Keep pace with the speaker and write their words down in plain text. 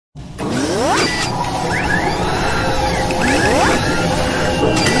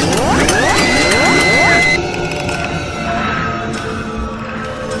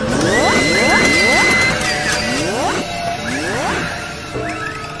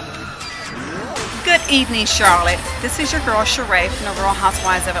evening, Charlotte. This is your girl, Sheree, from the Real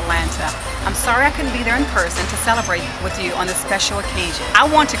Housewives of Atlanta. I'm sorry I couldn't be there in person to celebrate with you on this special occasion. I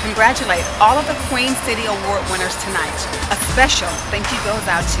want to congratulate all of the Queen City Award winners tonight. A special thank you goes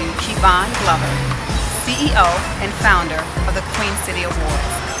out to Kevan, CEO and founder of the Queen City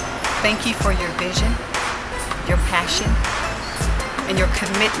Awards. Thank you for your vision, your passion, and your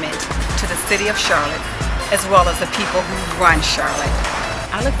commitment to the city of Charlotte, as well as the people who run Charlotte.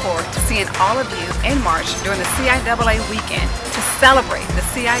 I look forward to seeing all of you in March during the CIAA weekend to celebrate the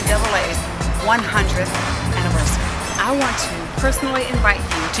CIAA's 100th anniversary. I want to personally invite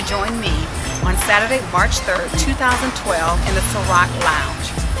you to join me on Saturday, March 3rd, 2012 in the Ciroc Lounge.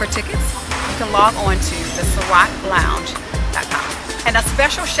 For tickets, you can log on to the CirocLounge.com. And a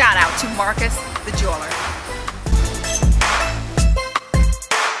special shout out to Marcus the Jeweler.